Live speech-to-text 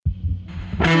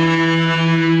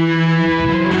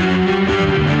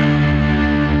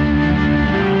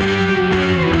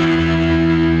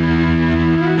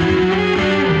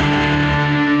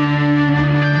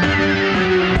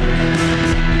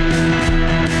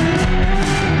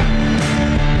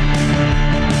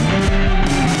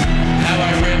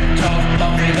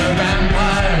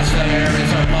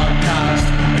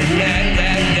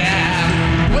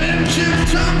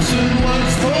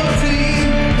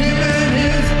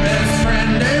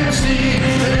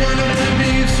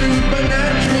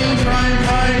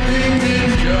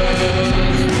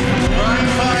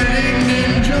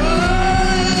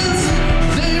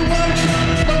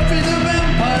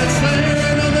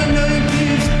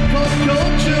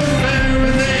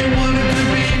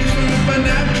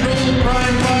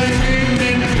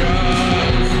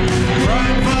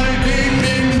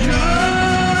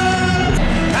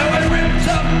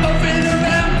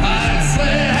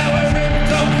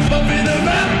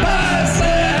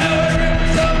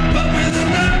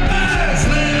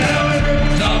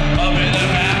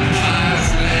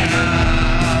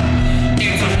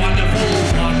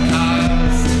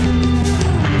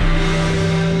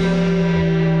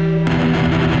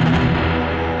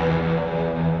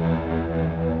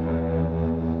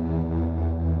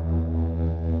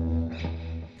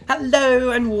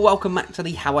and welcome back to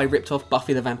the How I Ripped Off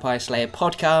Buffy the Vampire Slayer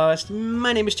podcast.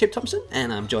 My name is Chip Thompson,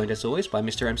 and I'm joined as always by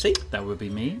Mr. MC. That would be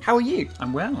me. How are you?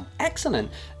 I'm well. Excellent.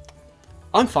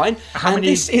 I'm fine.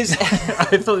 This is... I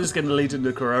thought this was going to lead into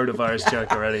a coronavirus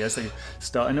joke already. I was thinking,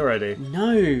 starting already.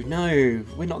 No,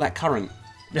 we're not that current.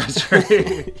 That's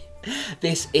true.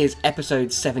 This is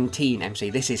episode 17, MC.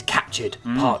 This is Captured,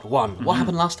 part 1. What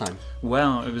happened last time?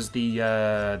 Well, it was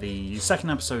the second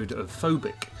episode of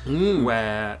Phobic,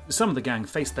 where some of the gang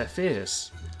faced their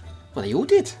fears. Well, they all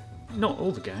did. Not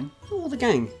all the gang. All the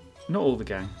gang. Not all the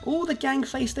gang. All the gang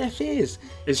faced their fears.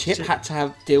 It's Chip had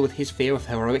to deal with his fear of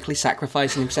heroically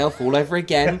sacrificing himself all over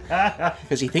again,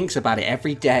 because he thinks about it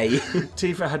every day.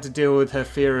 Tifa had to deal with her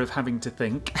fear of having to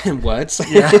think. And words.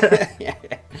 Yeah. Yeah.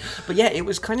 But yeah, it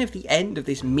was kind of the end of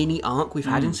this mini arc we've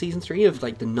had in season 3 of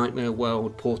like the Nightmare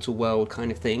World, Portal World kind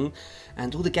of thing,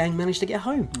 and all the gang managed to get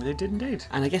home. They did indeed.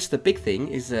 And I guess the big thing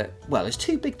is that, well, there's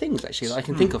two big things actually that I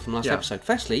can think of from last episode.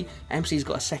 Firstly, MC's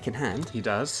got a second hand. He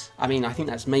does. I mean, I think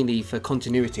that's mainly for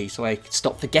continuity, so I could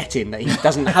stop forgetting that he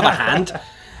doesn't have a hand.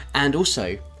 And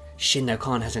also, Shinno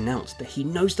Khan has announced that he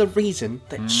knows the reason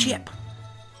that Chip,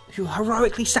 who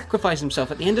heroically sacrificed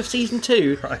himself at the end of season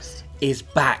 2, is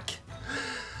back.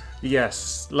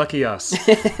 Yes, lucky us.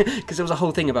 Because there was a whole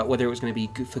thing about whether it was going to be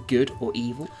good for good or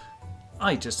evil.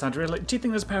 I just had really... Do you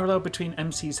think there's a parallel between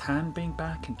MC's hand being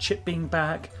back and Chip being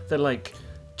back? They're like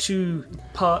two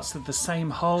parts of the same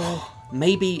whole.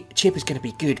 Maybe Chip is going to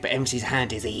be good, but MC's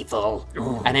hand is evil.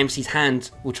 And MC's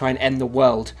hand will try and end the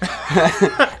world.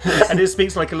 And it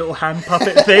speaks like a little hand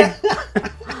puppet thing.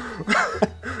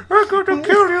 I got to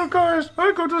kill you guys.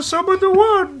 I got to summon the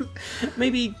one.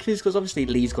 Maybe because obviously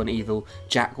Lee's gone evil,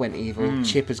 Jack went evil,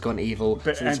 Chip has gone evil.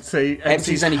 But so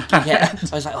MC's only... Yeah,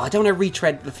 I was like, I don't want to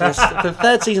retread the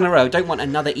third season in a row. I don't want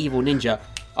another evil ninja.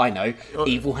 I know,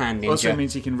 evil hand ninja. Also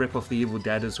means you can rip off the Evil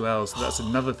Dead as well, so that's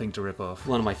another thing to rip off.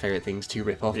 One of my favourite things to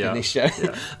rip off in this show.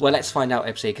 Yeah. Well, let's find out,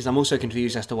 MC, because I'm also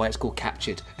confused as to why it's called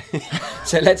Captured.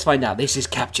 So let's find out. This is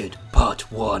Captured,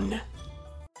 part 1.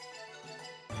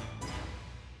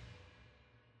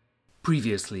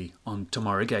 Previously on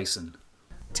Tomorrow Gason.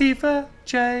 Tifa,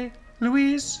 Jay,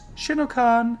 Louise, Shinno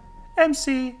Khan,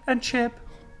 MC and Chip.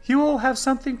 You all have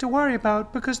something to worry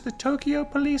about because the Tokyo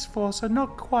police force are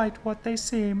not quite what they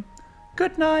seem.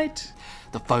 Good night.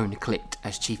 The phone clicked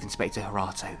as Chief Inspector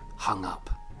Hirato hung up.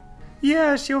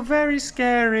 Yes, you're very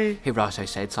scary. Hirato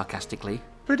said sarcastically.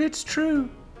 But it's true.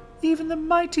 Even the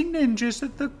mighty ninjas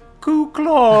at the Ku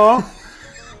Claw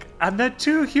and the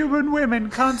 2 human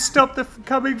women can't stop the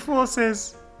coming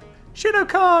forces. Shinno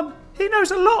Khan, he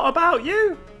knows a lot about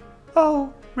you.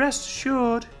 Oh, rest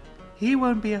assured, he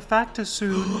won't be a factor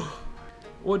soon.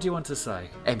 What do you want to say?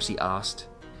 MC asked.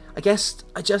 I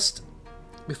just...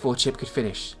 Before Chip could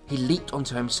finish, he leaped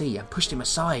onto MC and pushed him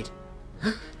aside.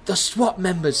 The SWAT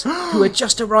members, who had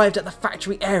just arrived at the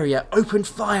factory area, opened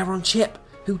fire on Chip,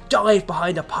 who dived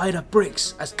behind a pile of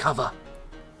bricks as cover.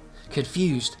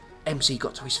 Confused, MC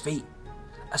got to his feet.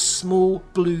 A small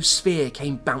blue sphere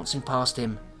came bouncing past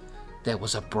him. There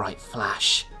was a bright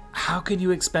flash. How can you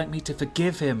expect me to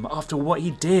forgive him after what he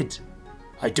did?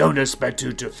 I don't expect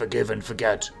you to forgive and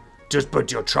forget. Just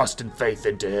put your trust and faith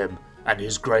into him, and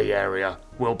his grey area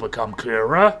will become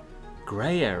clearer.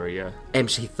 Grey area?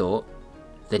 MC thought.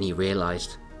 Then he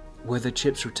realised. Whether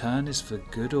Chip's return is for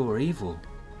good or evil.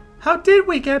 How did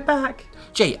we get back?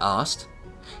 Jay asked.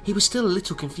 He was still a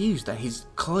little confused that his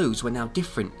clothes were now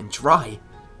different and dry.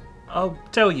 I'll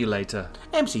tell you later.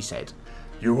 MC said.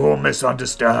 You all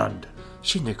misunderstand.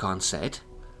 Shinno Khan said.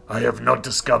 I have not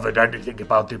discovered anything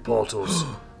about the portals.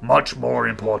 Much more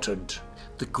important.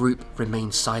 The group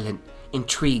remained silent,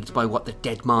 intrigued by what the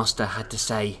dead master had to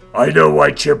say. I know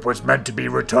why Chip was meant to be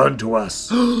returned to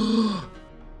us.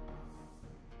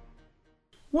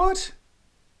 What?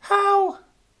 How?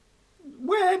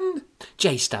 When?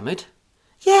 Jay stammered.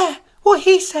 Yeah, what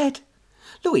he said.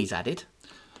 Louise added.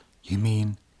 You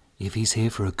mean if he's here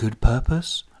for a good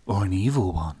purpose or an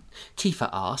evil one? Tifa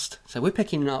asked. So we're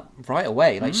picking up right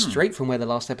away, like straight from where the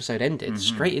last episode ended,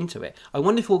 straight into it. I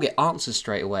wonder if we'll get answers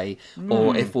straight away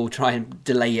or if we'll try and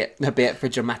delay it a bit for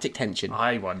dramatic tension.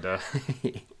 I wonder.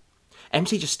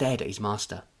 MC just stared at his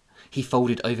master. He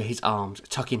folded over his arms,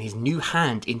 tucking his new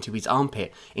hand into his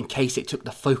armpit in case it took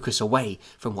the focus away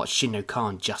from what Shinno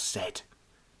Khan just said.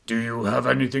 Do you have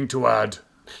anything to add?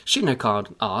 Shinno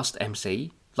Khan asked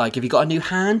MC. Like, have you got a new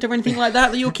hand or anything like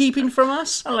that you're keeping from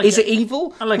us? Is it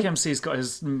evil? I like MC's got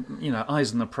his,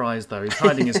 eyes on the prize, though. He's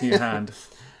hiding his new hand.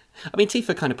 I mean,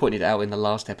 Tifa kind of pointed it out in the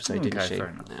last episode, didn't she? Fair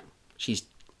enough. Yeah. She's...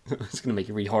 It's going to make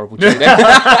a really horrible joke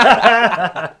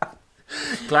there.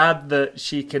 Glad that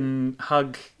she can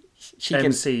hug She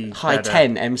MC can high better.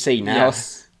 10 MC now.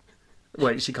 Yes.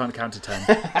 Wait, she can't count to 10.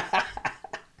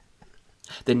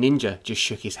 The ninja just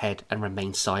shook his head and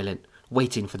remained silent,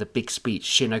 waiting for the big speech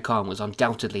Shino Khan was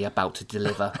undoubtedly about to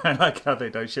deliver. I like how they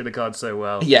know Shino Khan so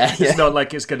well. Yeah, It's yeah. not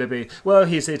like it's going to be, well,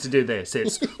 he's here to do this.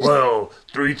 It's, Well,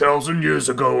 3,000 years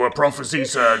ago, a prophecy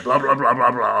said blah blah blah blah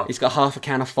blah. He's got half a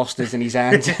can of Foster's in his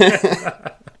hand.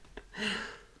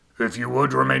 If you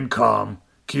would remain calm,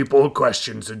 keep all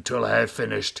questions until I have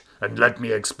finished, and let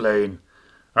me explain.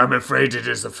 I'm afraid it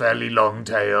is a fairly long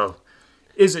tale.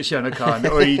 is it Shino Khan,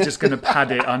 or are you just going to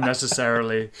pad it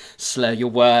unnecessarily? Slur your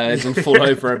words and fall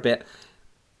over a bit.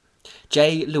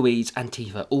 Jay, Louise and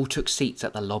Tifa all took seats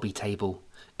at the lobby table.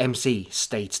 MC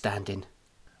stayed standing.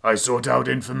 I sought out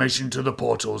information to the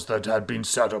portals that had been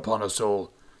set upon us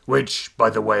all, which, by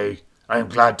the way, I am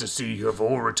glad to see you have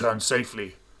all returned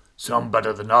safely. Some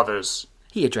better than others.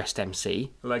 He addressed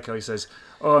MC. I like how he says,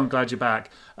 oh, I'm glad you're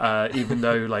back. Even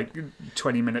though,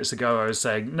 20 minutes ago I was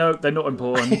saying, no, they're not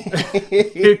important.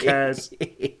 Who cares?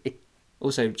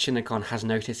 Also, Shino Khan has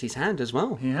noticed his hand as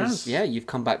well. He has. Yeah, you've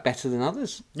come back better than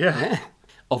others. Yeah.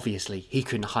 Obviously, he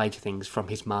couldn't hide things from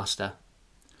his master.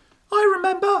 I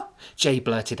remember. Jay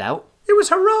blurted out. It was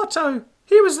Harato.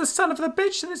 He was the son of the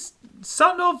bitch, and the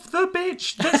son of the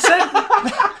bitch that sent...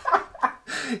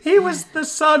 He was the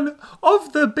son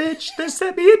of the bitch that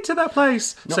sent me into that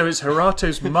place. So it's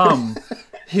Harato's mum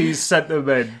who sent them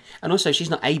in. And also, she's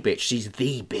not a bitch, she's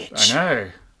the bitch. I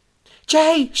know.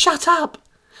 Jay, shut up!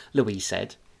 Louise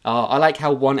said. Oh, I like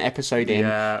how one episode in,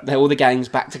 Yeah. they're all the gang's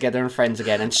back together and friends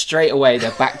again, and straight away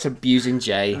they're back to abusing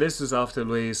Jay. This was after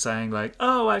Louise saying,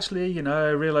 oh, actually, I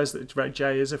realised that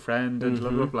Jay is a friend and blah,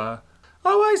 blah, blah.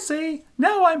 Oh, I see.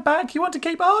 Now I'm back. You want to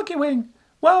keep arguing.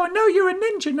 Well, I know you're a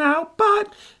ninja now,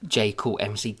 but... Jay caught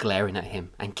MC glaring at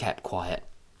him and kept quiet.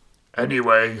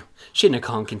 Anyway, Shino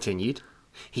Khan continued.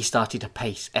 He started to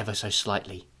pace ever so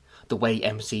slightly, the way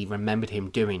MC remembered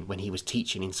him doing when he was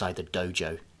teaching inside the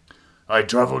dojo. I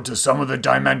travelled to some of the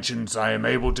dimensions I am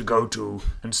able to go to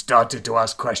and started to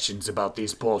ask questions about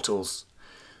these portals.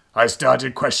 I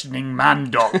started questioning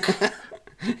Mandok.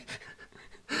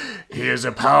 He is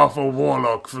a powerful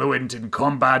warlock fluent in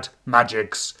combat,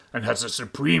 magics, and has a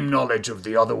supreme knowledge of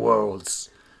the other worlds.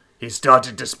 He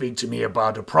started to speak to me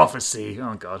about a prophecy.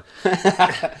 Oh, God.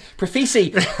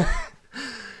 Prophecy!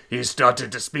 He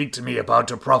started to speak to me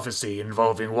about a prophecy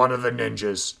involving one of the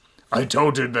ninjas. I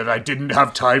told him that I didn't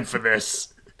have time for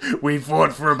this. We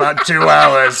fought for about 2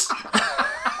 hours.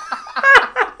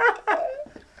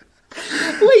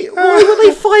 Wait, why were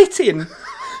they fighting?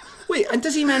 Wait, and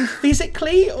does he mean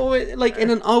physically or in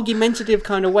an argumentative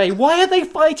kind of way? Why are they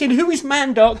fighting? Who is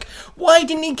Mandok? Why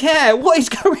didn't he care? What is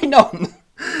going on?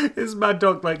 Is Mad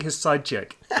Dog his side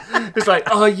chick? It's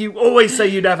oh, you always say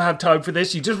you never have time for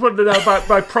this. You just want to know about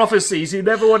my prophecies. You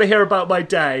never want to hear about my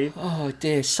day. Oh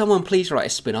dear, someone please write a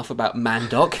spin-off about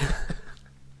Mandok.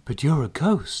 But you're a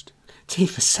ghost.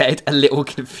 Tifa said, a little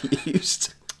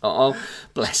confused. Oh,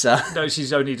 bless her. No,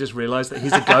 she's only just realised that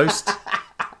he's a ghost.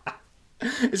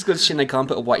 It's because Shino Khan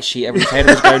put a white sheet over his head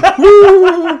and was going,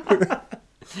 woo!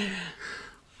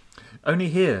 Only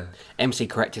here. MC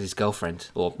corrected his girlfriend,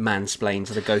 or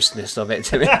mansplained the ghostness of it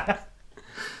to him.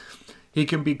 He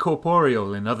can be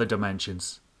corporeal in other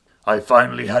dimensions. I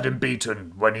finally had him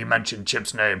beaten when he mentioned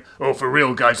Chip's name. Oh, for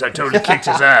real, guys, I totally kicked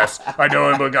his ass. I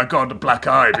know I got a black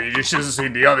eye, but you should have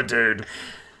seen the other dude.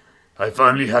 I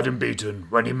finally had him beaten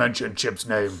when he mentioned Chip's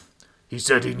name. He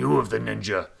said he knew of the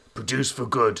ninja, produced for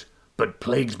good, but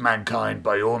plagued mankind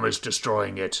by almost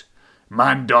destroying it.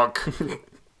 Mandok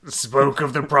spoke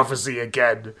of the prophecy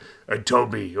again and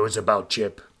told me it was about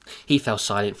Chip. He fell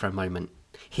silent for a moment.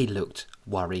 He looked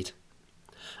worried.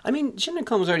 I mean, Shino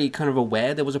Khan was already kind of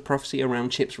aware there was a prophecy around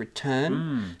Chip's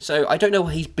return. So I don't know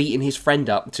why he's beating his friend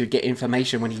up to get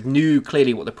information when he knew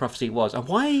clearly what the prophecy was. And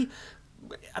why...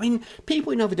 I mean,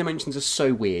 people in other dimensions are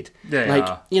so weird. They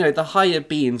are. The higher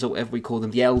beings, or whatever we call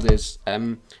them, the elders,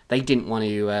 they didn't want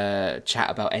to chat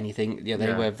about anything.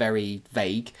 They were very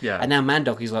vague. Yeah. And now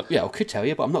Mandok is I could tell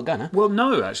you, but I'm not gonna. Well,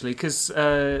 no, actually, because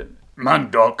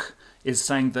Mandok is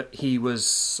saying that he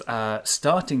was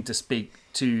starting to speak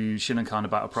to Shino Khan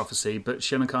about a prophecy, but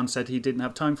Shino Khan said he didn't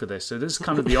have time for this. So this is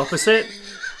kind of the opposite.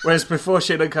 Whereas before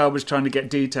Shino Khan was trying to get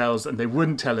details and they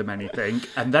wouldn't tell him anything,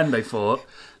 and then they fought.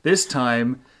 This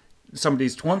time, somebody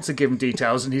wants to give him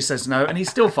details and he says no, and he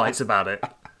still fights about it.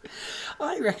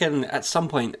 I reckon at some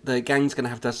point the gang's going to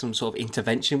have to have some sort of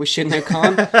intervention with Shino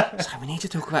Khan. So we need to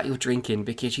talk about your drinking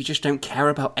because you just don't care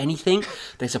about anything.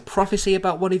 There's a prophecy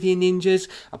about one of your ninjas.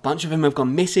 A bunch of them have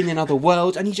gone missing in other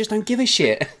worlds and you just don't give a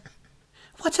shit.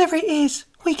 Whatever it is,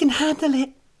 we can handle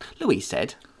it, Louise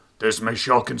said. This may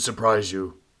shock and surprise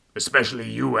you. Especially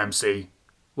you, MC.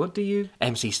 What do you...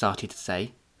 MC started to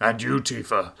say. And you,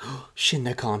 Tifa.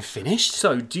 Shinno Khan finished?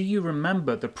 So, do you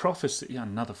remember the prophecy... Yeah,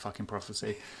 another fucking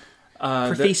prophecy.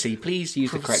 Prophecy, please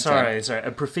use the correct term. Sorry.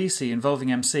 A prophecy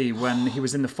involving MC when he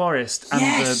was in the forest and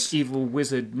Yes! the evil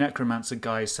wizard necromancer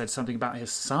guy said something about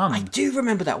his son. I do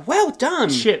remember that. Well done.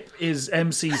 Chip is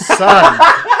MC's son.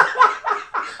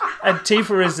 And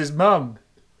Tifa is his mum.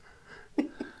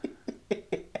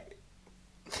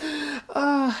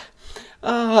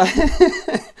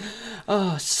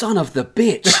 Oh, son of the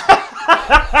bitch.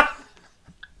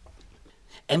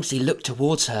 MC looked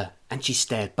towards her and she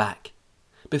stared back.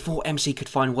 Before MC could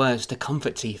find words to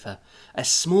comfort Tifa, a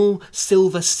small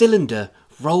silver cylinder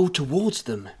rolled towards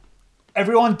them.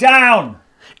 Everyone down!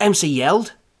 MC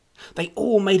yelled. They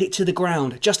all made it to the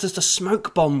ground just as the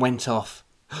smoke bomb went off.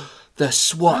 The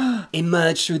SWAT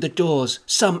emerged through the doors,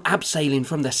 some abseiling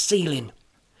from the ceiling.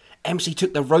 MC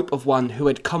took the rope of one who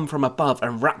had come from above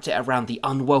and wrapped it around the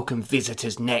unwelcome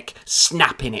visitor's neck,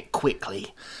 snapping it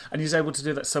quickly. And he's able to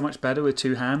do that so much better with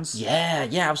two hands. Yeah,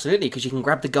 absolutely, because you can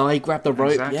grab the guy, grab the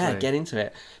rope, Exactly. yeah, get into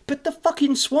it. But the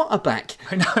fucking SWAT are back.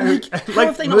 I know. How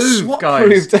have they not move, SWAT guys.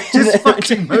 proved? Just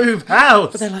fucking move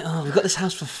house. But they're like, oh, we've got this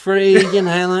house for free, you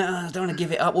know, like, oh, I don't want to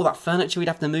give it up. All that furniture we'd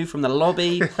have to move from the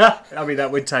lobby. I mean, that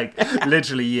would take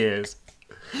literally years.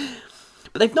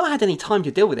 But they've not had any time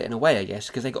to deal with it in a way, I guess,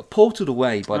 because they got portaled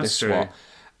away by That's the SWAT. true.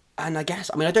 And I guess,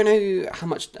 I mean, I don't know how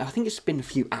much, I think it's been a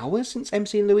few hours since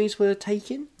MC and Louise were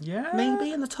taken. Yeah.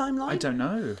 Maybe in the timeline. I don't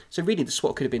know. So really the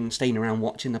SWAT could have been staying around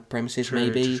watching the premises, True,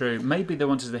 maybe. True. Maybe they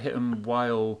wanted to hit them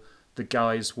while the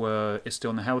guys were still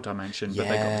in the Hell Dimension, but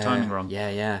they got the timing wrong.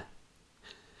 Yeah.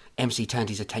 MC turned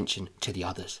his attention to the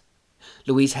others.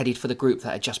 Louise headed for the group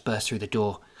that had just burst through the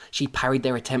door. She parried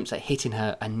their attempts at hitting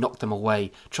her and knocked them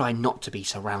away, trying not to be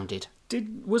surrounded.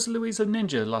 Was Louise a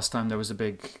ninja last time there was a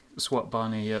big SWAT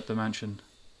Barney at the mansion?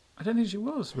 I don't think she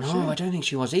was she? No, I don't think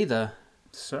she was either.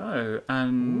 So,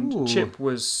 and Ooh. Chip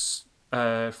was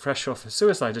fresh off a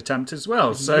suicide attempt as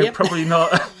well, so Yep. probably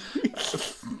not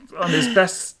on his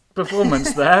best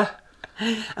performance there.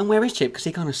 And where is Chip? Because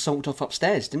he kind of sulked off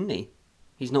upstairs, didn't he?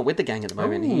 He's not with the gang at the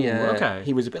moment. Ooh, okay.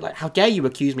 He was a bit like, how dare you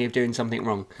accuse me of doing something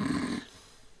wrong?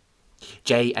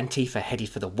 Jay and Tifa headed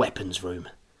for the weapons room.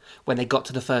 When they got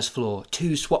to the first floor,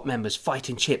 2 SWAT members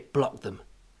fighting Chip blocked them.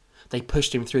 They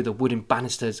pushed him through the wooden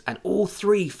banisters and all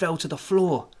 3 fell to the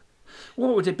floor.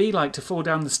 What would it be like to fall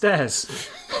down the stairs?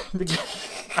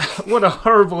 What a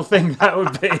horrible thing that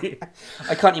would be.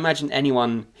 I can't imagine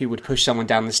anyone who would push someone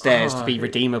down the stairs to be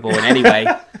redeemable in any way.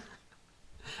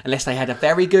 Unless they had a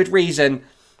very good reason.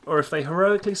 Or if they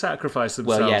heroically sacrifice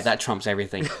themselves. Well, yeah, that trumps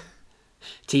everything.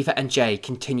 Tifa and Jay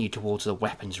continued towards the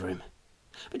weapons room.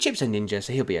 But Chip's a ninja,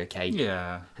 so he'll be okay.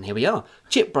 Yeah. And here we are.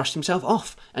 Chip brushed himself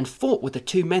off and fought with the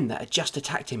 2 men that had just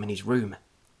attacked him in his room.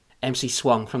 MC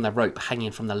swung from the rope hanging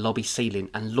from the lobby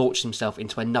ceiling and launched himself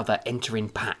into another entering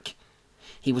pack.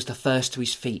 He was the first to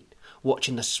his feet,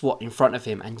 watching the SWAT in front of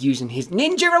him and using his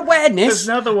ninja awareness There's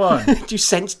another one. to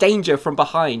sense danger from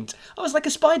behind. Oh, it's like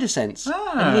a spider sense.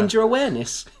 Ah. A ninja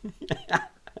awareness.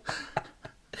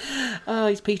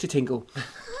 He's Peter Tingle.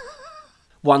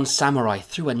 One samurai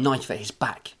threw a knife at his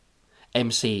back.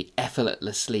 MC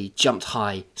effortlessly jumped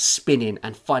high, spinning,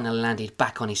 and finally landed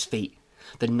back on his feet.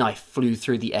 The knife flew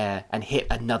through the air and hit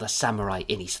another samurai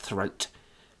in his throat.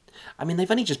 I mean, they've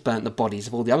only just burnt the bodies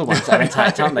of all the other ones that are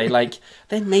attacked, aren't they? Like,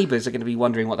 their neighbours are going to be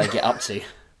wondering what they get up to.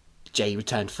 Jay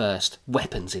returned first,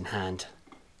 weapons in hand.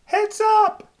 Heads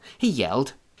up! He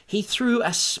yelled. He threw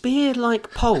a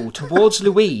spear-like pole towards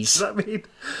Louise. Does that mean...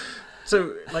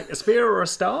 So, like a spear or a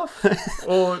staff?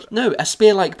 Or... No, a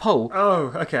spear-like pole.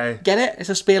 Oh, okay. Get it? It's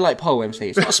a spear-like pole, MC.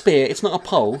 It's not a spear, it's not a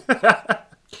pole.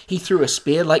 He threw a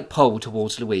spear-like pole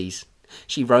towards Louise.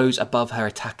 She rose above her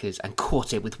attackers and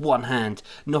caught it with one hand,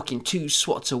 knocking 2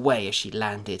 SWATs away as she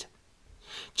landed.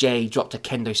 Jay dropped a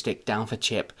kendo stick down for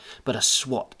Chip, but a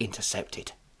SWAT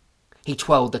intercepted. He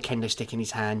twirled the kendo stick in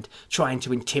his hand, trying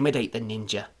to intimidate the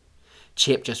ninja.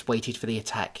 Chip just waited for the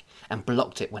attack and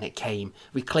blocked it when it came,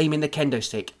 reclaiming the kendo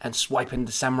stick and swiping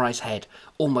the samurai's head,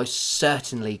 almost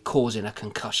certainly causing a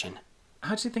concussion.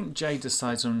 How do you think Jay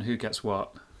decides on who gets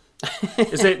what?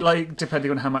 Is it like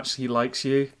depending on how much he likes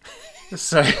you?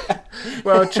 So,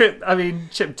 well, Chip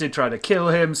did try to kill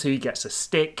him, so he gets a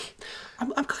stick.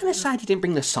 I'm kind of sad he didn't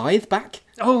bring the scythe back.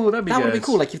 Oh, that'd be That good. would be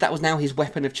cool, like if that was now his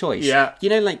weapon of choice. Yeah. You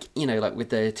know, like with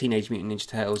the Teenage Mutant Ninja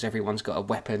Turtles, everyone's got a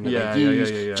weapon that Yeah, they yeah,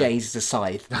 use. yeah. Jay's is a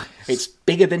scythe. It's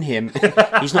bigger than him.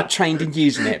 He's not trained in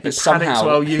using it, but Panics somehow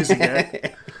while using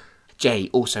it. Jay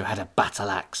also had a battle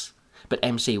axe, but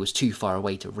MC was too far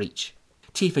away to reach.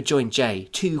 Tifa joined Jay,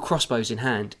 2 crossbows in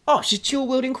hand. Oh, she's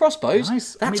dual-wielding crossbows?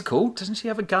 Nice. That's cool. Doesn't she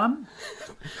have a gun?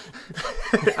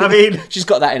 I mean... She's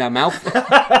got that in her mouth.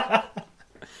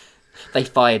 They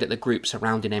fired at the group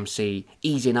surrounding MC,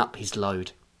 easing up his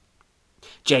load.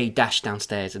 Jay dashed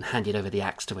downstairs and handed over the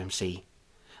axe to MC.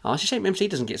 Oh, it's a shame MC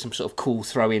doesn't get some sort of cool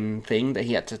throw-in thing that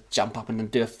he had to jump up and then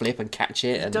do a flip and catch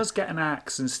it. He does get an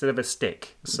axe instead of a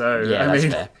stick, so... Yeah, I that's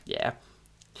mean... fair. Yeah.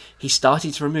 He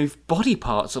started to remove body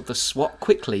parts of the SWAT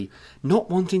quickly, not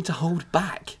wanting to hold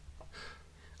back.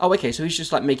 Oh, okay, so he's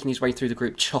just like making his way through the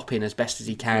group, chopping as best as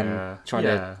he can, trying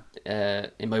to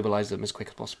immobilise them as quick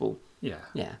as possible. Yeah.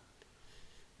 Yeah.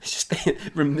 It's just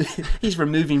he's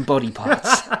removing body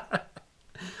parts.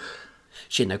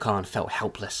 Shinno Khan felt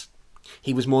helpless.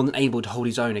 He was more than able to hold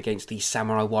his own against these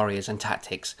samurai warriors and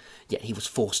tactics, yet he was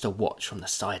forced to watch from the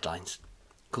sidelines.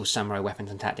 Of course, samurai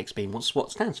weapons and tactics being what SWAT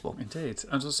stands for. Indeed.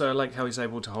 And also, I like how he's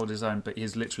able to hold his own, but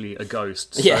he's literally a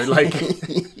ghost. So, Yeah.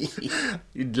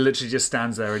 he literally just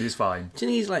stands there and he's fine. Do you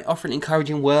think he's like offering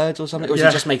encouraging words or something? Or is Yeah.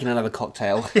 he just making another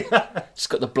cocktail? Just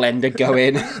got the blender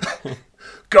going.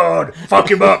 God,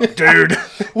 fuck him up, dude.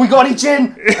 We got it,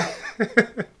 Jin!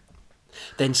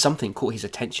 Then something caught his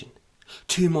attention.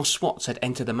 2 more SWATs had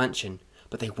entered the mansion,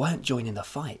 but they weren't joining the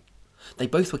fight. They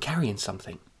both were carrying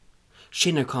something.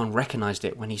 Shinno Khan recognised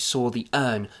it when he saw the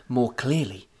urn more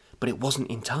clearly, but it wasn't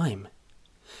in time.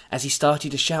 As he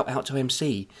started to shout out to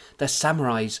MC, the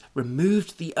samurais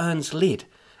removed the urn's lid,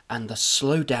 and the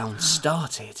slowdown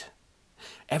started.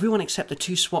 Everyone except the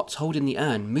 2 SWATs holding the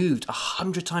urn moved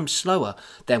 100 times slower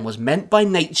than was meant by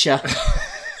nature.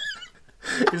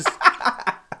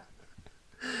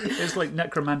 It's like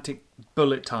necromantic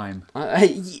bullet time.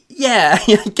 Yeah,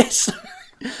 I guess so.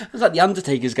 It's like the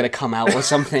Undertaker's going to come out or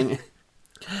something.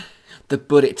 The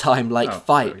bullet time-like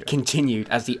fight continued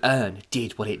as the urn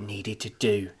did what it needed to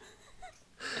do.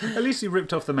 At least he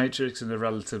ripped off the Matrix in a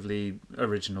relatively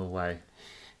original way.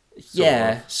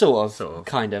 Sort of.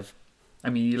 Kind of. I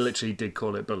mean, you literally did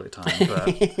call it bullet time,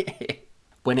 but...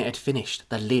 When it had finished,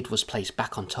 the lid was placed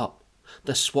back on top.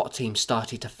 The SWAT team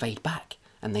started to fade back,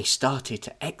 and they started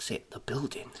to exit the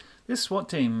building. This SWAT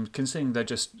team, considering they're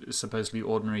just supposedly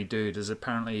ordinary dude, is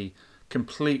apparently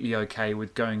completely okay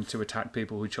with going to attack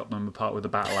people who chop them apart with a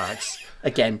battle axe.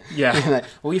 Again. Yeah.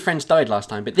 All your friends died last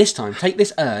time, but this time, take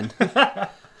this urn.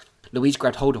 Louise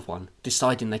grabbed hold of one,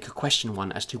 deciding they could question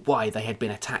one as to why they had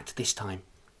been attacked this time.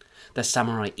 The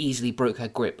samurai easily broke her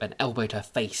grip and elbowed her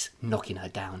face, knocking her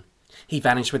down. He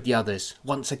vanished with the others,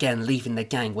 once again leaving the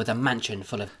gang with a mansion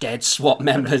full of dead SWAT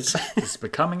members. It's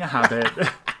becoming a habit.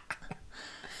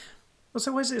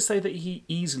 Also, why does it say that he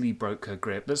easily broke her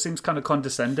grip? That seems kind of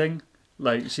condescending.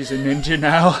 Like, she's a ninja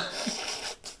now.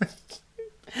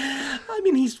 I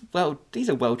mean, he's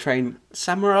a well-trained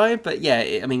samurai, but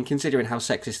yeah, I mean, considering how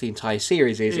sexist the entire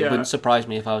series is, it wouldn't surprise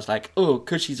me if I was like, oh,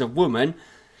 because she's a woman.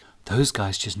 Those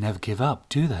guys just never give up,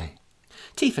 do they?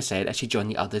 Tifa said as she joined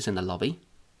the others in the lobby.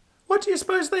 What do you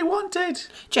suppose they wanted?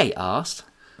 Jay asked.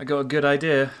 I got a good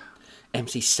idea.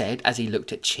 MC said as he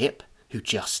looked at Chip, who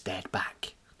just stared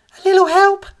back. A little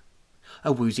help?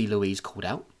 A woozy Louise called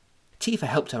out. Tifa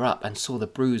helped her up and saw the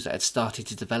bruise that had started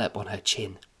to develop on her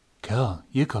chin. Girl,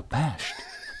 you got bashed.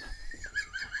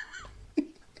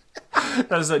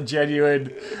 That's a genuine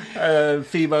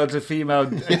female-to-female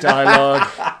dialogue.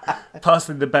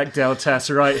 Passing the Bechdel test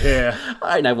right here.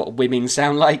 I know what women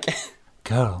sound like.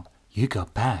 Girl, you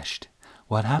got bashed.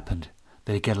 What happened?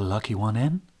 Did he get a lucky one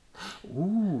in?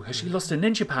 Ooh, has she lost her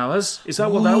ninja powers? Is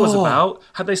that what that was about?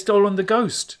 Had they stolen the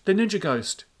ghost? The ninja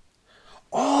ghost?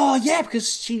 Oh, yeah,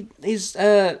 because she is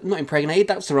not impregnated,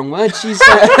 that's the wrong word. She's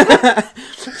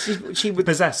she was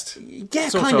Possessed. yeah,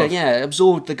 Sort kind of, of. yeah,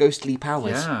 absorbed the ghostly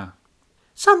powers. Yeah.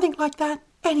 Something like that.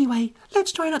 Anyway,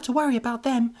 let's try not to worry about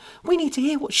them. We need to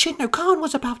hear what Shinno Khan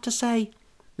was about to say.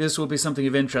 This will be something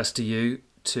of interest to you,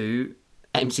 too.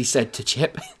 MC said to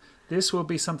Chip. This will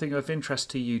be something of interest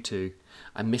to you, too.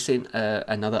 I'm missing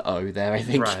another O there, I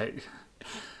think. Right.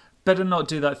 Better not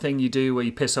do that thing you do where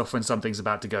you piss off when something's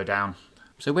about to go down.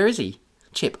 So where is he?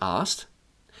 Chip asked.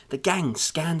 The gang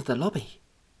scanned the lobby.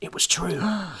 It was true.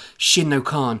 Shinno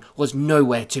Khan was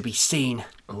nowhere to be seen.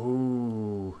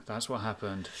 Ooh, that's what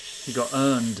happened. He got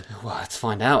earned. Well, let's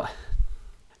find out.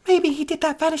 Maybe he did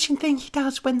that vanishing thing he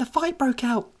does when the fight broke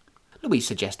out. Louise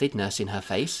suggested, nursing her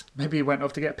face. Maybe he went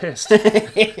off to get pissed.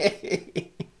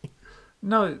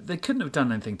 No, they couldn't have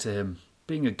done anything to him.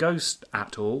 Being a ghost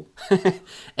at all.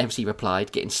 MC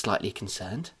replied, getting slightly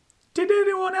concerned. Did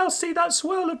anyone else see that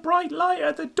swirl of bright light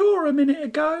at the door a minute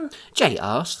ago? Jay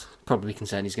asked, probably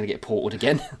concerned he's going to get portaled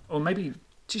again. Or maybe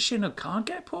Shinno can't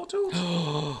get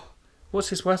portaled? What's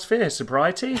his worst fear?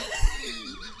 Sobriety?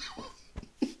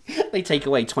 They take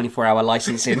away 24-hour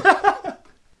licensing.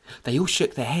 They all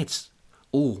shook their heads.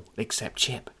 All except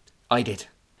Chip. I did.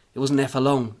 It wasn't there for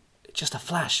long. Just a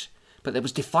flash. But there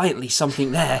was defiantly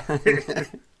something there.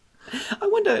 I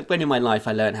wonder when in my life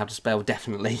I learned how to spell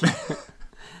definitely.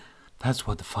 That's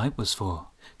what the fight was for.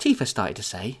 Tifa started to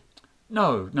say.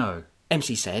 No.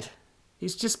 MC said.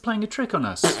 He's just playing a trick on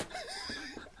us.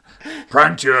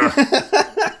 Pranked you.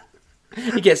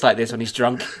 He gets like this when he's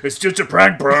drunk. It's just a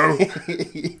prank, bro.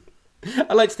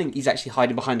 I like to think he's actually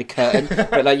hiding behind a curtain,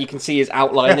 but like you can see his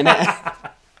outline in it.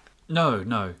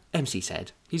 No. MC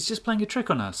said. He's just playing a trick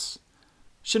on us.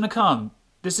 Shinno-kan,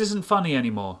 this isn't funny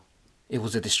anymore. It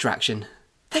was a distraction.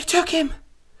 They took him,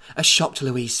 a shocked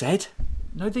Louise said.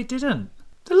 No, they didn't.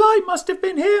 The light must have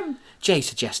been him. Jay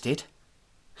suggested.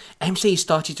 MC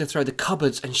started to throw the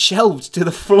cupboards and shelves to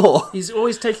the floor. He's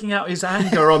always taking out his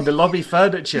anger on the lobby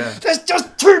furniture. There's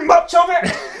just too much of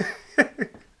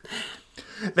it!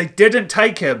 They didn't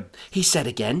take him. He said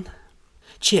again.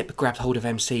 Chip grabbed hold of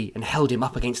MC and held him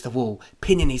up against the wall,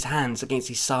 pinning his hands against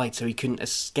his side so he couldn't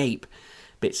escape.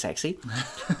 Bit sexy.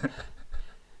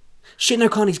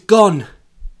 Shinno-kan is gone,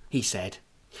 he said.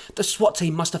 The SWAT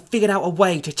team must have figured out a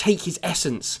way to take his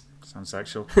essence. Sounds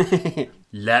sexual.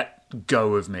 Let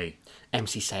go of me,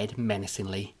 MC said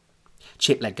menacingly.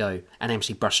 Chip let go and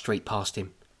MC brushed straight past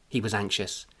him. He was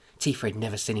anxious. Tifa had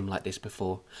never seen him like this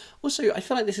before. Also, I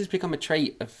feel like this has become a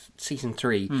trait of Season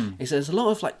 3, is there's a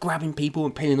lot of like grabbing people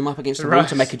and pinning them up against the wall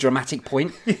to make a dramatic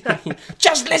point.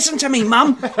 Just listen to me,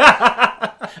 Mum!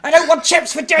 I don't want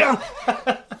chips for dinner!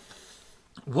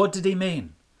 What did he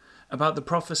mean? About the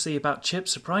prophecy about Chip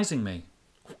surprising me?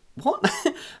 What?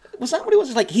 Was that what it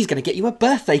was? Like, he's going to get you a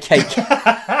birthday cake.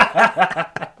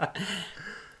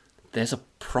 There's a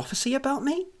prophecy about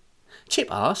me? Chip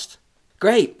asked.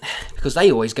 Great, because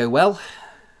they always go well.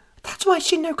 That's why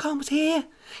Shinno-kan was here.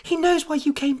 He knows why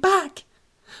you came back,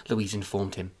 Louise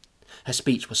informed him. Her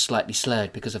speech was slightly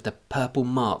slurred because of the purple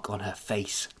mark on her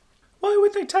face. Why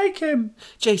would they take him?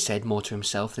 Jay said more to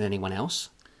himself than anyone else.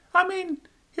 I mean,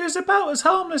 he was about as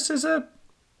harmless as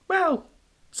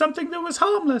something that was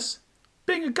harmless.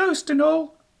 Being a ghost and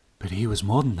all. But he was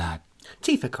more than that.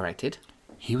 Tifa corrected.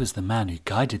 He was the man who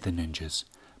guided the ninjas,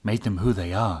 made them who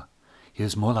they are. He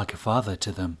was more like a father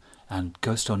to them, and,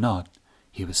 ghost or not,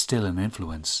 he was still an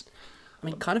influence. I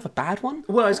mean, kind of a bad one.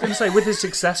 Well, I was going to say, with his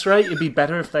success rate, it'd be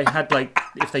better if they had,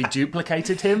 if they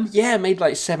duplicated him. Yeah, made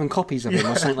 7 copies of him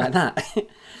or something like that.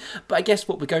 But I guess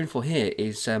what we're going for here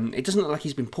is, it doesn't look like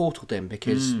he's been portaled in,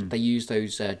 because they use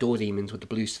those door demons with the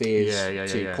blue spheres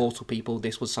to portal people.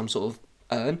 This was some sort of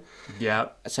urn. Yeah.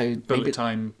 So Bullet maybe...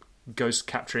 time, ghost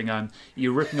capturing urn.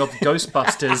 You're ripping off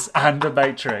Ghostbusters and The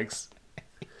Matrix.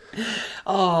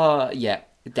 Oh, yeah,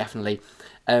 definitely.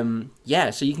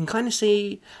 So you can kind of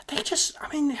see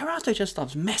Herato just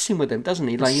loves messing with them, doesn't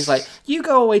he? Like, he's like, you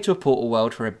go away to a portal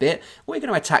world for a bit, we're going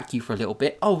to attack you for a little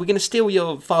bit, oh, we're going to steal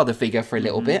your father figure for a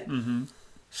little bit. Mm-hmm.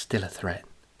 Still a threat.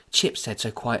 Chip said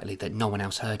so quietly that no one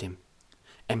else heard him.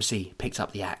 MC picked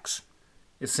up the axe.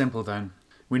 It's simple then.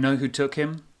 We know who took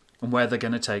him and where they're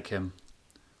going to take him.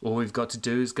 All we've got to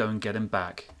do is go and get him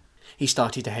back. He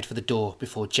started to head for the door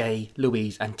before Jay,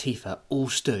 Louise and Tifa all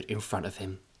stood in front of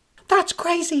him. That's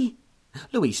crazy,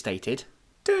 Louise stated.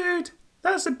 Dude,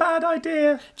 that's a bad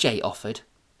idea, Jay offered.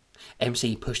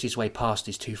 MC pushed his way past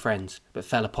his 2 friends, but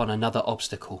fell upon another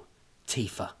obstacle,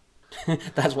 Tifa.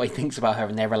 That's what he thinks about her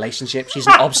and their relationship. She's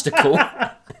an obstacle.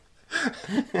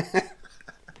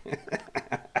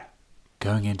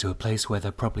 Going into a place where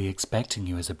they're probably expecting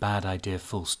you is a bad idea,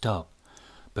 full stop.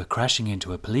 But crashing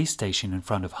into a police station in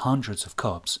front of hundreds of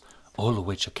cops, all of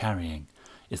which are carrying,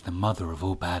 is the mother of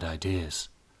all bad ideas.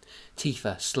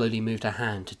 Tifa slowly moved her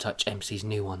hand to touch MC's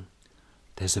new one.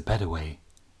 There's a better way,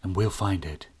 and we'll find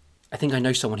it. I think I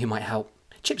know someone who might help,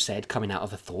 Chip said, coming out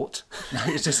of a thought.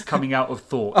 It's just coming out of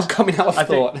thought. Oh, coming out of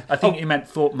thought. I think he meant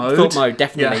thought mode. Thought mode,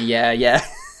 definitely, yeah.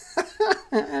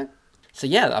 So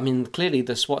yeah, I mean, clearly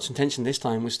the SWAT's intention this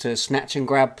time was to snatch and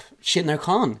grab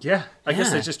Shinno-kan. Yeah, I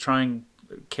guess they're just trying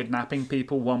kidnapping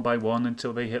people one by one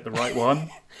until they hit the right one.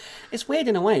 It's weird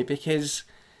in a way because,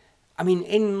 I mean,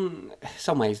 in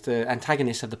some ways, the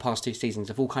antagonists of the past 2 seasons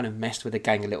have all kind of messed with the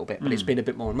gang a little bit, but it's been a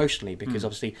bit more emotionally because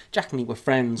obviously Jack and Lee were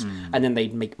friends, and then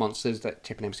they'd make monsters that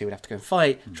Chip and MC would have to go and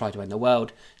fight, try to end the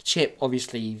world. Chip,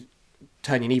 obviously,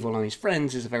 turning evil on his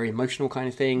friends is a very emotional kind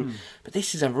of thing, but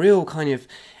this is a real kind of...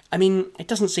 I mean, it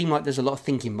doesn't seem like there's a lot of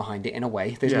thinking behind it in a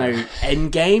way. There's no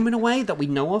end game in a way that we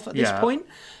know of at this point.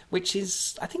 which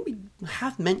is, I think we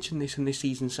have mentioned this in this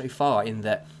season so far, in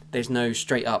that there's no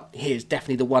straight up, here's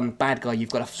definitely the one bad guy you've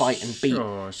got to fight and beat.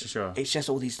 Sure. It's just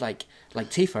all these, like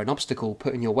Tifa, an obstacle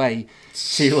put in your way to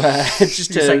just You're to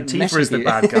saying mess Tifa is with the you.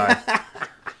 bad guy.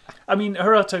 I mean,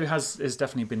 Haruto has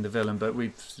definitely been the villain, but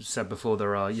we've said before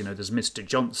there's Mr.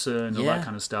 Johnson, all Yeah. that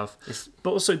kind of stuff.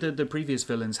 But also the previous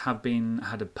villains have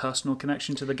had a personal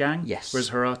connection to the gang. Yes. Whereas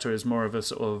Haruto is more of a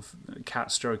sort of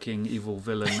cat-stroking evil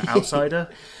villain outsider.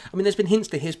 I mean, there's been hints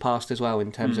to his past as well,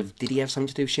 in terms of, did he have something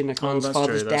to do with Shinra Khan's that's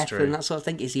father's true, that's death true. and that sort of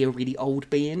thing? Is he a really old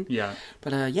being? Yeah.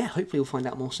 But hopefully we'll find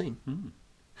out more soon.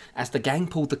 As the gang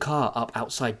pulled the car up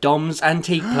outside Dom's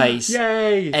antique place,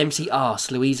 Yay! MC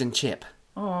asked Louise and Chip.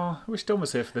 Oh, I wish Dom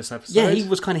was here for this episode. Yeah, he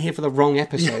was kind of here for the wrong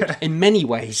episode, in many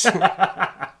ways.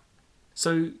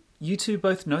 So, you two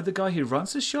both know the guy who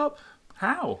runs the shop?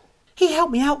 How? He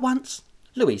helped me out once.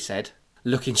 Louise said.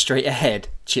 Looking straight ahead,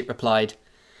 Chip replied,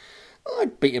 I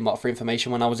beat him up for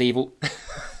information when I was evil.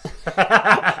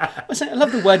 I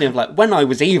love the wording of, like, when I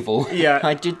was evil, Yeah.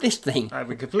 I did this thing.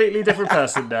 I'm a completely different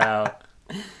person now.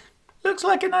 Looks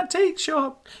like an antique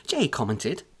shop. Jay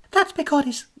commented. That's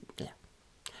because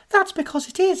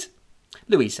it is.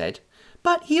 Louise said.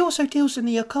 But he also deals in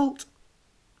the occult.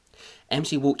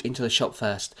 MC walked into the shop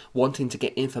first, wanting to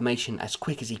get information as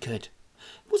quick as he could.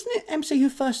 Wasn't it MC who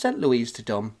first sent Louise to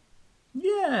Dom?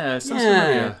 Yeah, sounds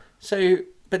familiar. So,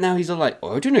 but now he's all like,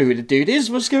 I don't know who the dude is.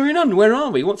 What's going on? Where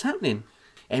are we? What's happening?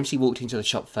 MC walked into the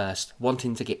shop first,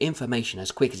 wanting to get information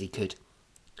as quick as he could.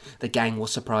 The gang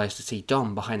was surprised to see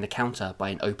Dom behind the counter by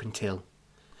an open till.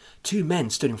 2 men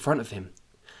stood in front of him.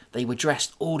 They were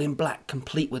dressed all in black,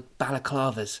 complete with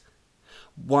balaclavas.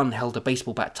 One held a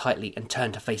baseball bat tightly and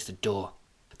turned to face the door.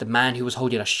 The man who was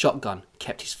holding a shotgun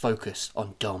kept his focus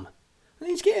on Dom. And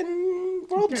he's getting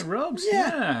robbed. Getting robbed?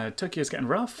 Yeah. Tokyo's getting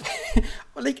rough.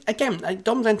 Well,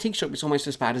 Dom's antique shop is almost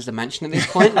as bad as the mansion at this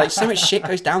point. Like, so much shit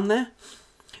goes down there.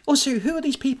 Also, who are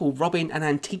these people robbing an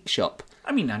antique shop?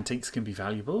 I mean, antiques can be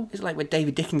valuable. It's like when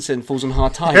David Dickinson falls on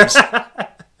hard times.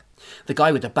 The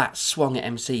guy with the bat swung at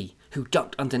MC, who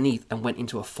ducked underneath and went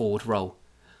into a forward roll.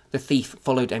 The thief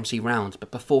followed MC round,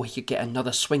 but before he could get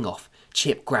another swing off,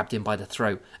 Chip grabbed him by the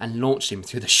throat and launched him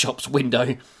through the shop's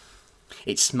window.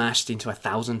 It smashed into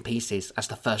 1,000 pieces as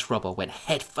the first robber went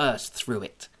head first through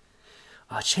it.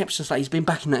 Chip's just like, he's been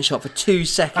back in that shop for 2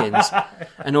 seconds,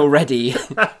 and already...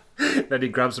 Then he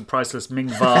grabs a priceless Ming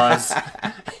vase,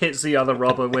 hits the other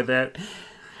robber with it.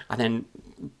 and then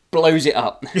blows it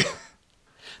up.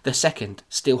 The second,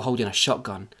 still holding a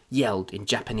shotgun, yelled in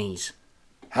Japanese.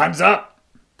 Hands up!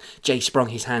 Jay sprung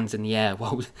his hands in the air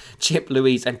while Chip,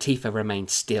 Louise and Tifa remained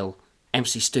still.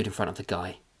 MC stood in front of the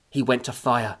guy. He went to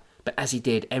fire, but as he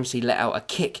did, MC let out a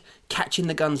kick, catching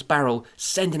the gun's barrel,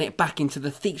 sending it back into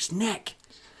the thief's neck.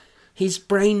 His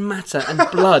brain matter and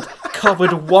blood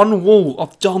covered one wall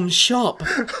of Dom's shop.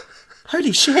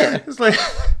 Holy shit. It's like,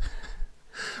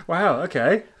 wow,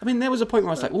 okay. I mean, there was a point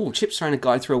where I was like, oh, Chip's throwing a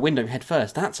guy through a window head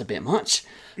first. That's a bit much.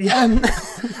 I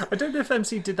don't know if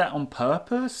MC did that on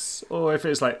purpose or if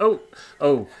it's like,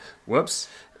 oh, whoops.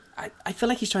 I feel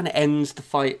like he's trying to end the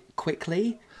fight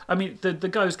quickly. I mean, the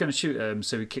guy was going to shoot him,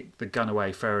 so he kicked the gun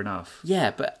away, fair enough.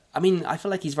 Yeah, but I mean, I feel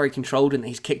like he's very controlled and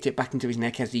he's kicked it back into his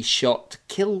neck as he's shot to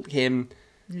kill him.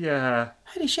 Yeah.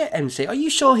 Holy shit, MC. Are you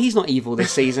sure he's not evil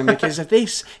this season because of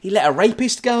this? He let a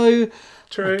rapist go.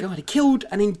 True. Oh my God, he killed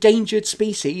an endangered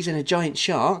species and a giant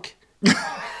shark.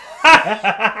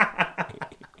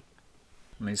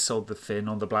 And he sold the fin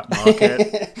on the black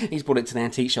market. He's brought it to the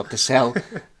antique shop to sell.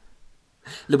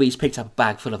 Louise picked up a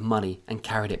bag full of money and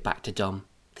carried it back to Dom.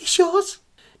 This yours?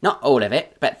 Not all of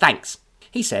it, but thanks,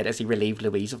 he said as he relieved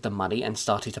Louise of the money and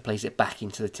started to place it back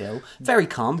into the till. Very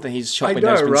calm that his shop I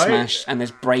window's know, been right? smashed and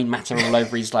there's brain matter all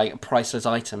over his priceless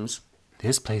items.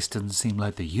 This place doesn't seem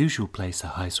like the usual place a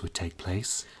heist would take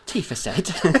place. Tifa said.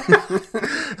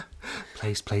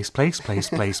 Place.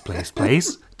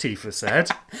 Tifa said.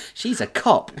 She's a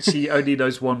cop. She only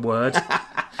knows one word.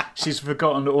 She's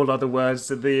forgotten all other words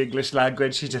in the English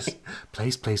language. She just...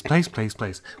 Place. What's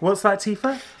that,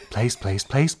 Tifa? Place.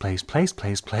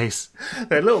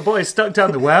 That little boy is stuck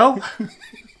down the well.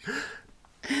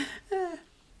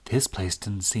 This place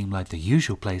didn't seem like the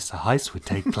usual place a heist would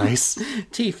take place.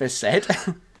 Tifa said.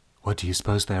 What do you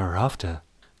suppose they are after?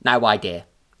 No idea.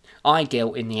 I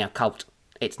deal in the occult.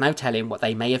 It's no telling what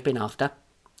they may have been after,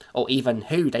 or even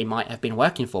who they might have been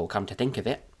working for, come to think of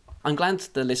it. I'm glad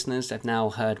the listeners have now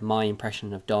heard my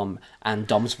impression of Dom and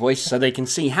Dom's voice so they can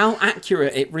see how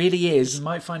accurate it really is. You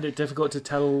might find it difficult to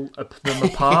tell them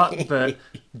apart, but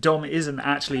Dom isn't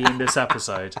actually in this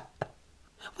episode.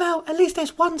 Well, at least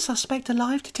there's one suspect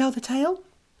alive to tell the tale.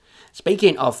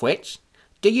 Speaking of which,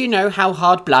 Do you know how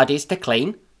hard blood is to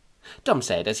clean? Dom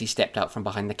said as he stepped out from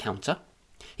behind the counter.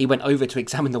 He went over to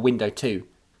examine the window too.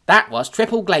 That was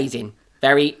triple glazing.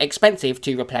 Very expensive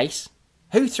to replace.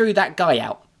 Who threw that guy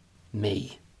out?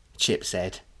 Me, Chip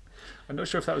said. I'm not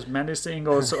sure if that was menacing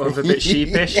or sort of a bit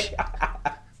sheepish.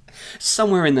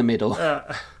 Somewhere in the middle.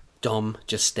 Dom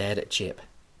just stared at Chip.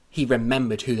 He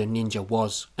remembered who the ninja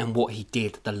was and what he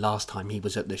did the last time he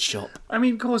was at the shop. I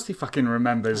mean, of course he fucking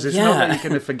remembers. It's Yeah. not that you're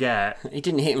going to forget. He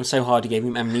didn't hit him so hard he gave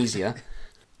him amnesia.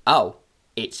 Oh,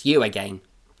 it's you again.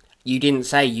 You didn't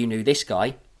say you knew this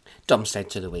guy, Dom said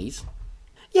to Louise.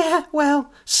 Yeah,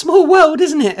 well, small world,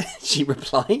 isn't it? She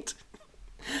replied.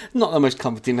 Not the most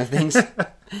comforting of things.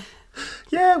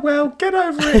 Yeah, well, get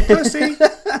over it, pussy.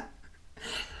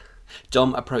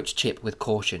 Dom approached Chip with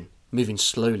caution, moving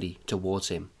slowly towards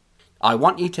him. I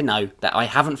want you to know that I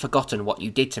haven't forgotten what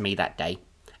you did to me that day,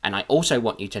 and I also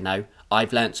want you to know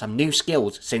I've learnt some new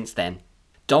skills since then.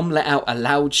 Dom let out a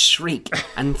loud shriek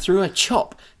and threw a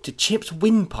chop to Chip's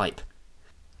windpipe.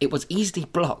 It was easily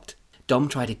blocked. Dom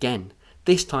tried again,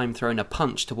 this time throwing a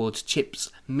punch towards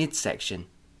Chip's midsection.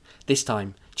 This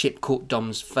time, Chip caught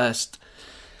Dom's first,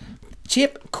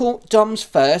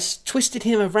 twisted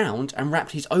him around and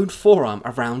wrapped his own forearm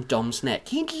around Dom's neck.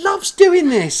 He loves doing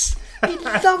this! He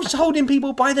loves holding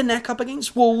people by the neck up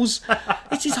against walls.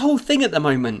 It's his whole thing at the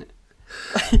moment.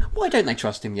 Why don't they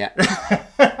trust him yet?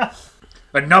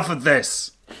 Enough of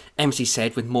this. MC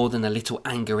said with more than a little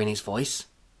anger in his voice.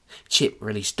 Chip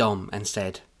released Dom and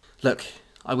said, Look,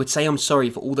 I would say I'm sorry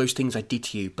for all those things I did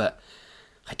to you, but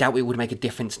I doubt it would make a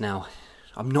difference now.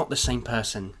 I'm not the same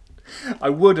person. I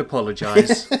would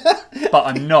apologise, but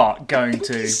I'm not going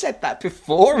to. You said that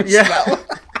before as well.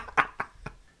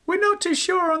 We're not too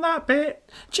sure on that bit.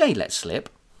 Jay let slip.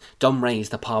 Dom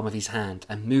raised the palm of his hand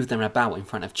and moved them about in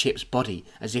front of Chip's body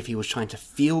as if he was trying to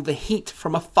feel the heat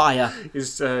from a fire.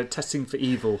 Is testing for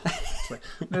evil. It's like,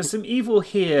 there's some evil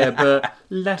here, but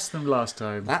less than last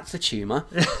time. That's a tumour.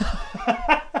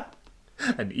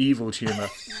 An evil tumour.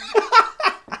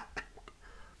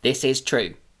 This is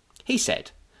true, he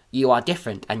said. You are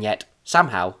different, and yet,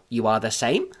 somehow, you are the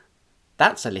same?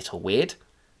 That's a little weird.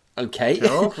 Okay.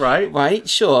 Sure, right. Right,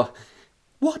 sure.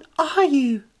 What are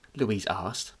you? Louise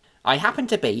asked. I happen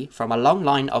to be from a long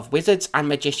line of wizards and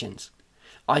magicians.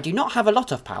 I do not have a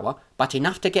lot of power, but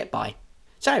enough to get by.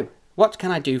 So, what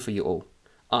can I do for you all?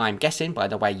 I'm guessing by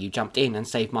the way you jumped in and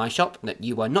saved my shop that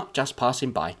you were not just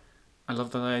passing by. I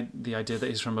love the idea that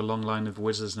he's from a long line of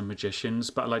wizards and magicians,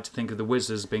 but I like to think of the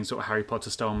wizards being sort of Harry Potter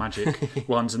style magic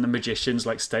ones and the magicians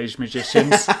like stage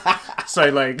magicians. So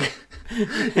like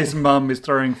his mum is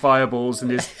throwing fireballs and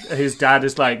his dad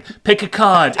is like, pick a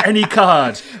card, any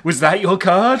card. Was that your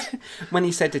card? When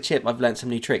he said to Chip, I've learnt some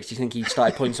new tricks, do you think he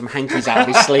started pulling some hankies out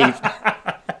of his sleeve?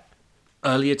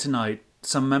 Earlier tonight,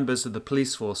 some members of the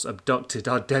police force abducted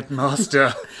our dead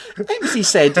master. MC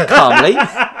said calmly.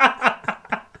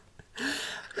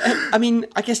 I mean,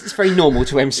 I guess it's very normal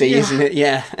to MC, isn't it?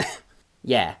 Yeah.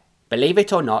 Yeah. Believe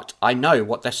it or not, I know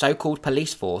what the so-called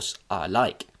police force are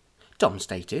like. Dom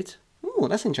stated. Oh,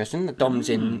 that's interesting that Dom's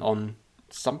in on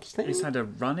something. He's had a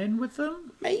run-in with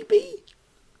them? Maybe.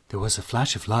 There was a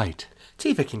flash of light.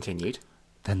 Tifa continued.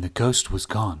 Then the ghost was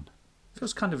gone.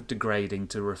 Feels kind of degrading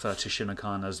to refer to Shinno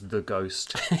Khan as the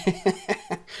ghost.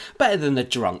 Better than the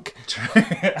drunk.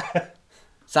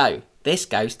 So, this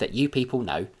ghost that you people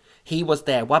know, he was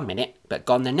there 1 minute, but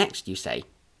gone the next, you say.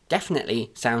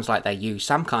 Definitely sounds like they use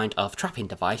some kind of trapping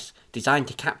device designed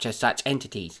to capture such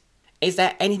entities. Is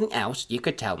there anything else you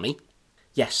could tell me?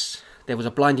 Yes, there was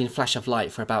a blinding flash of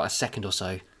light for about a second or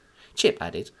so. Chip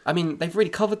added. I mean, they've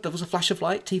really covered there was a flash of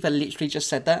light. Tifa literally just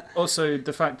said that. Also,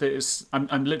 the fact that it's...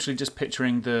 I'm literally just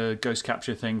picturing the ghost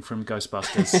capture thing from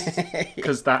Ghostbusters.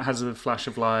 Because that has a flash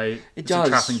of light. It it's does.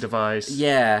 a trapping device.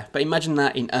 Yeah, but imagine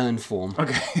that in urn form.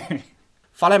 Okay.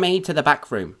 Follow me to the back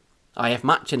room. I have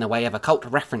much in the way of occult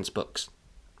reference books.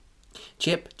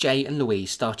 Chip, Jay and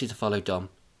Louise started to follow Dom.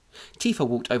 Tifa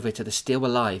walked over to the still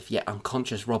alive yet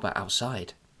unconscious robber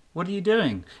outside. What are you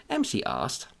doing? MC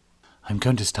asked. I'm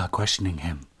going to start questioning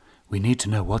him. We need to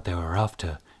know what they were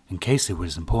after, in case it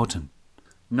was important.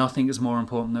 Nothing is more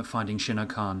important than finding Shinno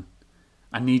Khan.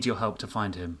 I need your help to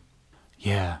find him.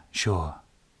 Yeah, sure.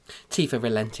 Tifa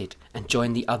relented and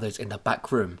joined the others in the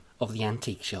back room of the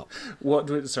antique shop. What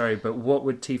would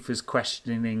Tifa's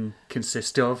questioning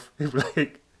consist of?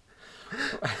 Like,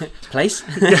 Place?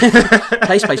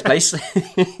 Place.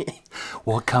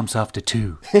 What comes after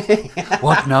 2?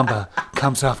 What number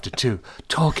comes after 2?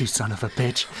 Talk, you son of a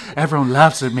bitch. Everyone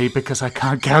laughs at me because I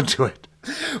can't count to it.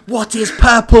 What is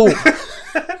purple?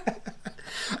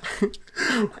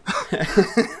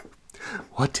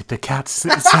 What did the cat say?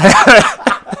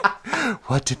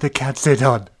 What did the cat sit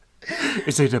on?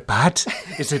 Is it a bat?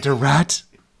 Is it a rat?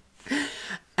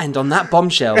 And on that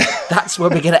bombshell, that's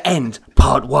where we're going to end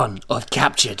part 1 of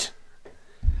Captured.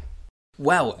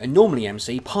 Well, normally,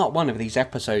 MC, part 1 of these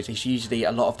episodes is usually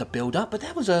a lot of the build-up, but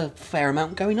there was a fair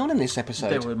amount going on in this episode.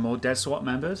 There were more Dead SWAT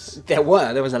members. There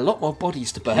was a lot more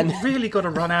bodies to burn. Really got to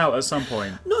run out at some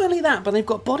point. Not only that, but they've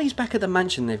got bodies back at the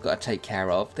mansion they've got to take care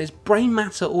of. There's brain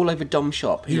matter all over Dom's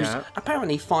shop, who's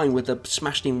apparently fine with a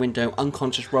smashed-in window,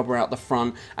 unconscious robber out the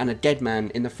front, and a dead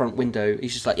man in the front window.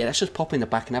 He's just like, yeah, let's just pop in the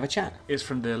back and have a chat. It's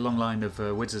from the long line of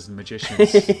wizards and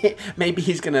magicians. Maybe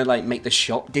he's going to like make the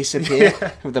shop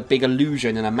disappear with a big illusion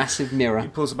and a massive mirror. He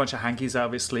pulls a bunch of hankies out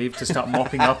of his sleeve to start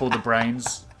mopping up all the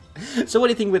brains. So what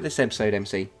do you think with this episode,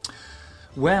 MC?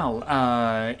 Well,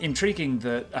 intriguing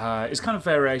that it's kind of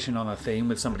variation on a theme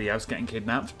with somebody else getting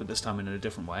kidnapped, but this time in a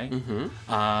different way.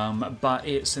 Mm-hmm. But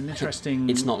it's an interesting...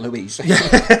 It's not Louise.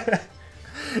 It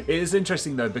is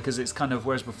interesting, though, because it's kind of...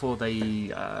 Whereas before they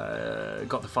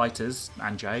got the fighters,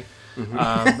 and Jay,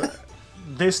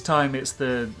 this time it's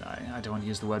the... I don't want to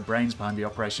use the word brains behind the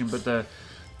operation, but the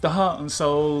heart and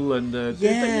soul and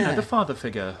the father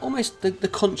figure. Almost the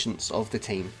conscience of the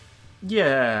team.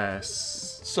 Yes.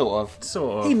 Sort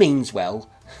Sort of. He means well.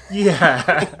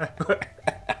 Yeah.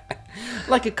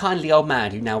 Like a kindly old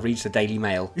man who now reads the Daily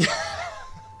Mail.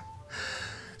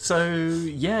 So,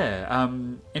 yeah,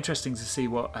 interesting to see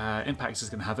what impact it's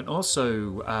going to have. And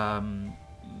also,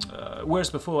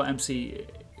 whereas before MC...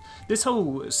 This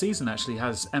whole season actually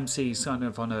has MC kind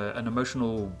of on an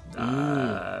emotional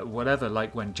whatever,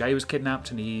 like when Jay was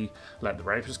kidnapped and he let the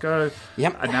rapist go.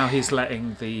 Yep. And now he's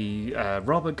letting the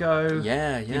robber go.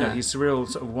 Yeah. You know, he's a real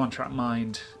sort of one-track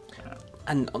mind.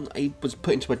 And he was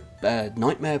put into a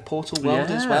nightmare portal world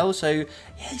as well. So, yeah,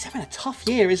 he's having a tough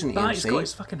year, isn't he, But MC? he's got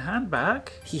his fucking hand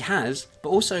back. He has, but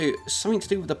also something to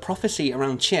do with the prophecy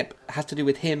around Chip has to do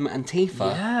with him and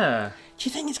Tifa. Yeah. Do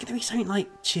you think it's going to be something like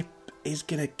Chip is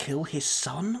going to kill his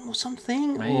son or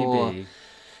something? Maybe. Or,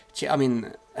 I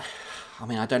mean,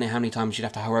 I don't know how many times you'd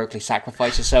have to heroically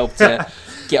sacrifice yourself to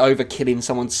get over killing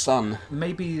someone's son.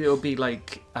 Maybe it'll be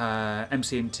like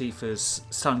MC and Tifa's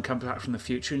son comes back from the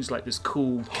future and he's like this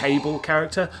cool Cable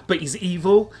character, but he's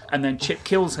evil, and then Chip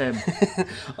kills him.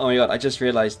 Oh my god, I just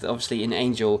realised that obviously in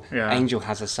Angel, Angel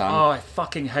has a son. Oh, I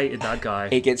fucking hated that guy.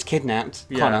 He gets kidnapped,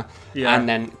 Connor, and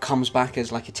then comes back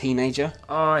as like a teenager.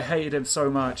 Oh, I hated him so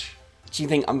much. Do you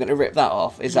think I'm going to rip that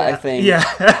off? Is that a thing? Yeah,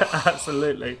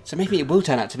 absolutely. So maybe it will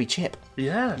turn out to be Chip.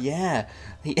 Yeah. Yeah.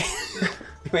 He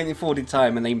went forward in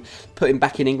time and they put him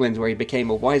back in England where he became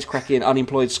a wisecracking,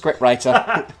 unemployed scriptwriter.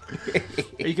 Are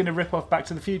you going to rip off Back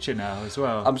to the Future now as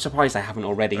well? I'm surprised I haven't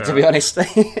already, to be honest.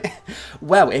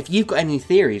 Well, if you've got any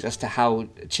theories as to how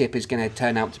Chip is going to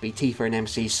turn out to be Tifa and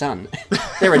MC's son,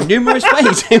 there are numerous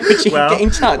ways in which you can get in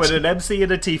touch. When an MC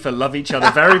and a Tifa love each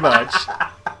other very much...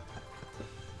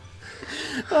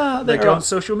 They go on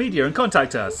social media and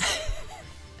contact us.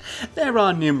 There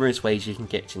are numerous ways you can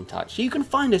get in touch. You can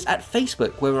find us at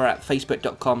Facebook, where we're at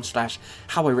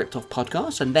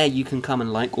facebook.com/HowIRippedOffPodcast, and there you can come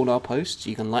and like all our posts.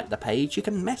 You can like the page. You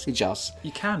can message us.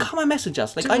 You can. Come and message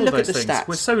us. Like, Do I all look at those the things. stats.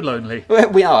 We're so lonely.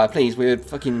 We are, please. We're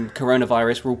fucking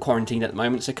coronavirus. We're all quarantined at the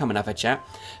moment, so come and have a chat.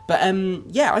 But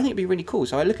yeah, I think it'd be really cool.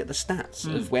 So I look at the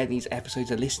stats of where these episodes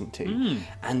are listened to,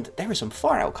 and there are some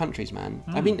far out countries, man.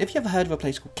 I mean, have you ever heard of a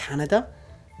place called Canada?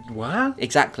 What?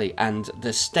 Exactly, and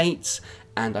the States,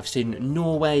 and I've seen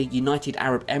Norway, United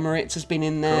Arab Emirates has been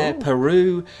in there,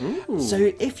 Peru. Ooh.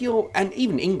 So if you're, and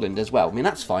even England as well, I mean,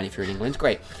 that's fine if you're in England,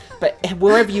 great. But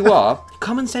wherever you are,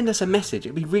 come and send us a message.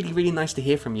 It'd be really, really nice to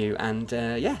hear from you, and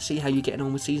yeah, see how you're getting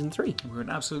on with season 3. We would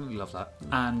absolutely love that.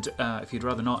 And if you'd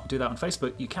rather not do that on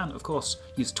Facebook, you can, of course,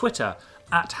 use Twitter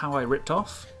at How I Ripped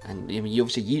Off. And I mean,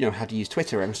 obviously you know how to use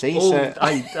Twitter, MC. So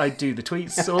I do the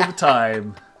tweets all the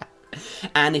time.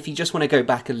 And if you just want to go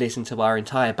back and listen to our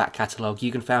entire back catalogue, you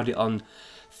can find it on,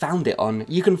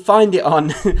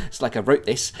 it's like I wrote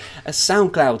this,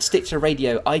 SoundCloud, Stitcher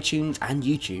Radio, iTunes and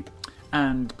YouTube.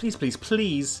 And please, leave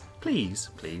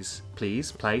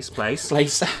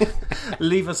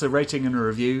us a rating and a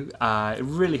review. It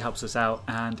really helps us out,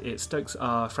 and it stokes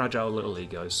our fragile little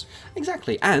egos.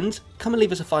 Exactly, and come and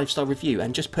leave us a 5-star review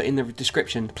and just put in the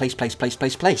description, place.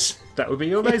 That would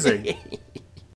be amazing.